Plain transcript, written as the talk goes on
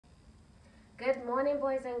Good morning,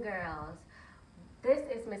 boys and girls. This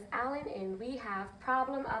is Miss Allen, and we have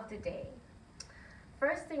problem of the day.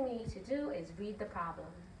 First thing we need to do is read the problem.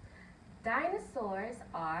 Dinosaurs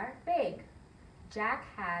are big. Jack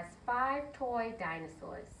has 5 toy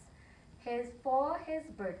dinosaurs. For his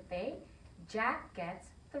birthday, Jack gets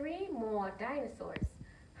 3 more dinosaurs.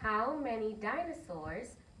 How many dinosaurs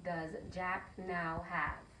does Jack now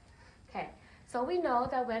have? Okay, so we know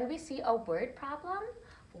that when we see a word problem,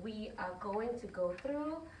 we are going to go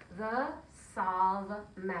through the S.O.L.V.E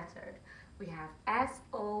method. We have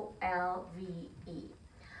S.O.L.V.E.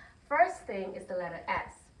 First thing is the letter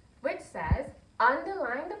S, which says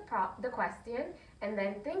underline the question and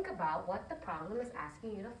then think about what the problem is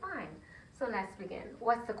asking you to find. So let's begin.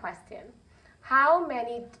 What's the question? How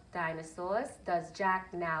many dinosaurs does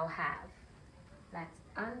Jack now have? Let's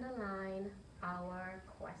underline our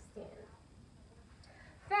question.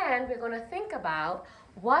 Then we're going to think about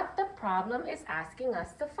what the problem is asking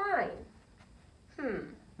us to find.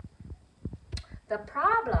 The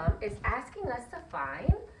problem is asking us to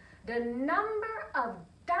find the number of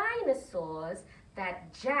dinosaurs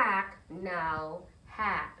that Jack now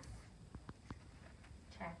has.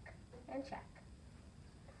 Check and check.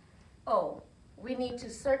 Oh, we need to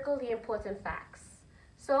circle the important facts.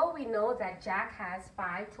 So we know that Jack has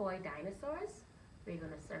 5 toy dinosaurs. We're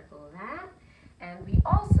going to circle that. And we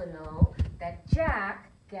also know that Jack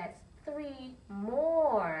gets 3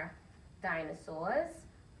 more dinosaurs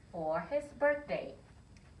for his birthday.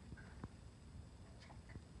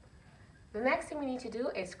 Check. The next thing we need to do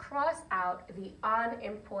is cross out the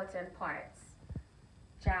unimportant parts.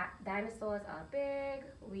 Dinosaurs are big.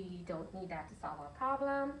 We don't need that to solve our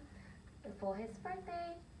problem. And for his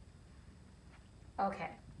birthday. Okay,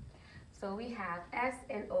 so we have S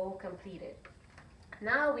and O completed.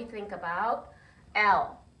 Now we think about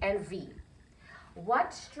L and V.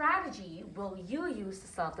 What strategy will you use to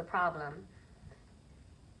solve the problem?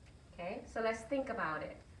 Okay, so let's think about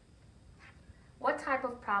it. What type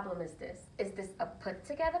of problem is this? Is this a put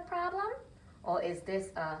together problem or is this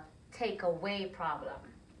a take away problem?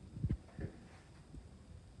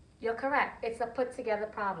 You're correct, it's a put together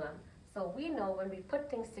problem. So we know when we put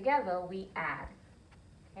things together, we add.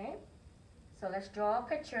 Okay, so let's draw a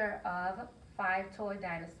picture of 5 toy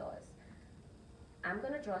dinosaurs. I'm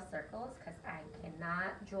going to draw circles because I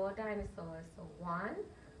cannot draw dinosaurs. So 1,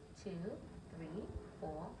 2, 3,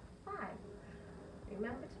 4, 5.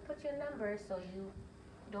 Remember to put your numbers so you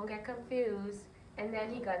don't get confused. And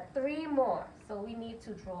then he got 3 more. So we need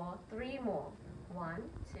to draw 3 more. 1,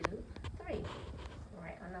 2, 3.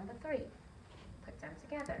 Right on number 3. Put them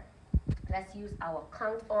together. Let's use our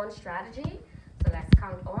count on strategy. So let's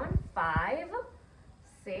count on 5,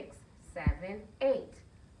 6, 7, 8.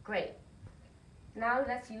 Great. Now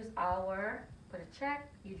let's use put a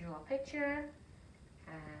check, you draw a picture,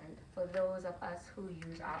 and for those of us who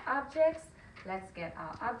use our objects, let's get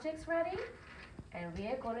our objects ready, and we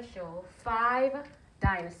are going to show 5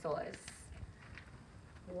 dinosaurs.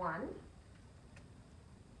 1,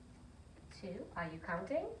 2, are you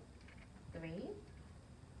counting? 3,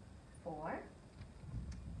 4,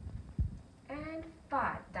 and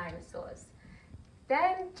 5 dinosaurs.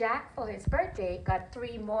 Then Jack, for his birthday, got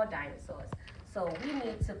 3 more dinosaurs. So we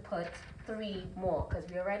need to put 3 more because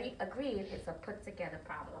we already agreed it's a put together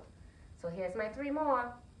problem. So here's my 3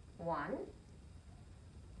 more. 1,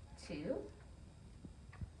 2,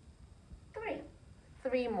 3.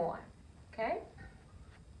 3 more. Okay?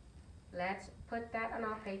 Let's put that on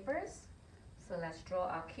our papers. So let's draw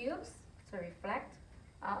our cubes to reflect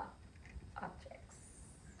our objects.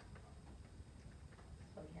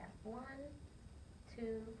 So we have 1,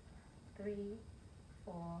 2, 3,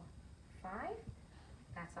 4, 5.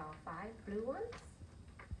 That's our 5 blue ones.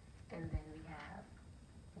 And then we have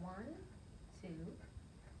 1, 2,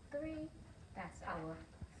 3. That's our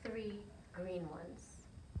 3 green ones.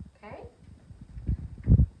 Okay?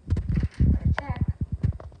 Let's check.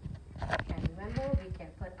 And remember, we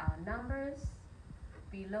can put our numbers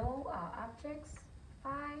below our objects,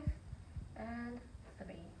 5 and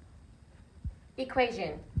 3.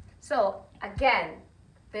 Equation. So again,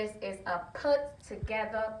 this is a put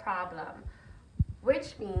together problem,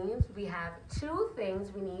 which means we have 2 things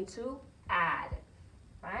we need to add,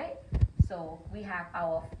 right? So we have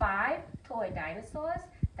our 5 toy dinosaurs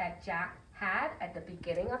that Jack had at the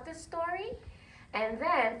beginning of the story. And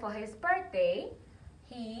then for his birthday,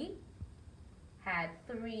 he had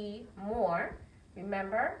 3 more.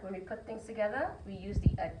 Remember, when we put things together, we use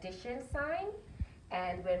the addition sign.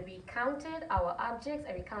 And when we counted our objects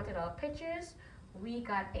and we counted our pictures, we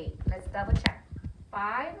got 8. Let's double check.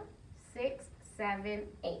 5, 6, 7,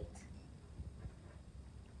 8.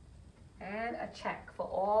 And a check for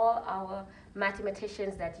all our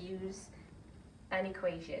mathematicians that use an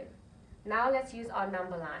equation. Now let's use our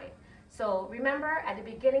number line. So remember at the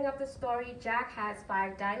beginning of the story, Jack has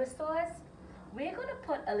 5 dinosaurs. We're going to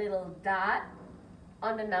put a little dot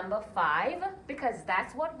on the number 5 because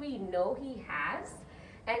that's what we know he has.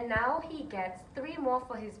 And now he gets 3 more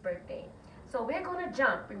for his birthday. So we're going to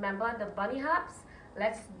jump. Remember the bunny hops?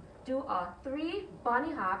 Let's do our 3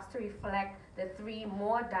 bunny hops to reflect the 3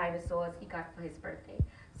 more dinosaurs he got for his birthday.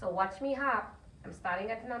 So watch me hop. I'm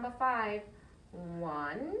starting at the number 5.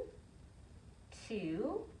 1,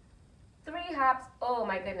 2, 3 hops. Oh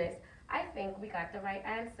my goodness. I think we got the right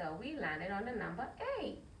answer. We landed on the number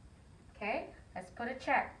 8. Okay, let's put a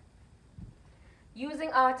check.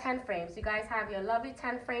 Using our 10 frames. You guys have your lovely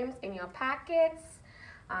 10 frames in your packets.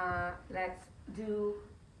 Let's do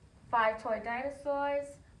 5 toy dinosaurs.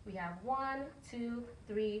 We have 1, 2,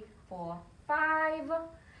 3, 4, 5.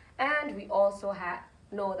 And we also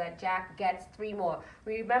know that Jack gets 3 more.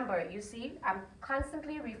 Remember, you see, I'm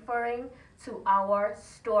constantly referring to our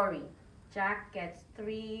story. Jack gets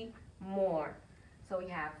 3 more. So we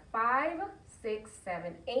have 5, 6,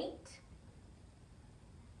 7, 8.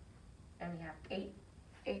 And we have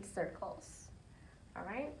 8 circles. All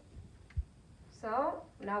right? So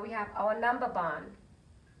now we have our number bond.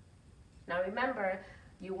 Now remember,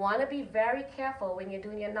 you want to be very careful when you're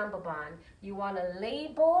doing your number bond. You want to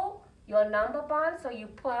label your number bond so you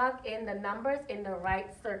plug in the numbers in the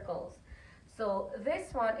right circles. So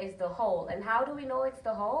this one is the whole. And how do we know it's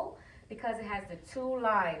the whole? Because it has the 2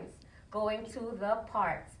 lines going to the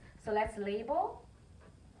parts. So let's label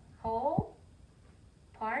whole,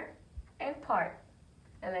 part, and part.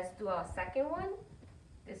 And let's do our second one.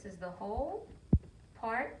 This is the whole,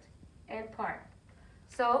 part, and part.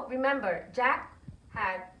 So remember, Jack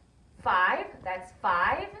had 5, that's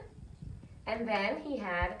 5, and then he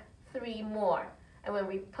had 3 more. And when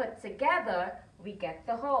we put together, we get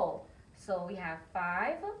the whole. So we have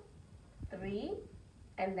 5, 3,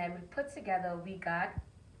 and then we put together, we got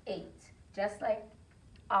 8, just like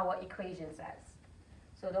our equation says.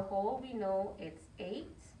 So the whole, we know it's 8,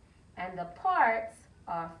 and the parts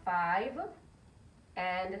are 5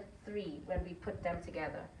 and 3 when we put them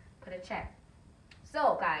together. Put a check.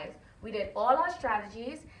 So guys, we did all our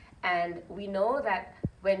strategies, and we know that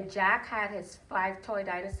when Jack had his 5 toy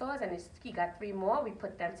dinosaurs and he got 3 more, we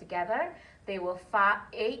put them together. They were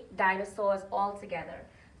 8 dinosaurs all together.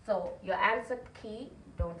 So your answer key,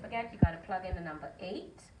 don't forget, you got to plug in the number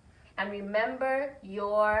 8. And remember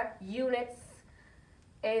your units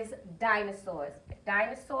is dinosaurs.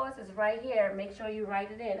 Dinosaurs is right here. Make sure you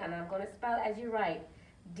write it in, and I'm going to spell as you write.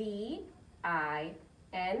 D-I-N-O-S-A-U-R-S.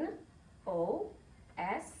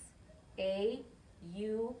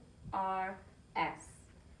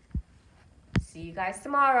 See you guys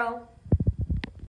tomorrow.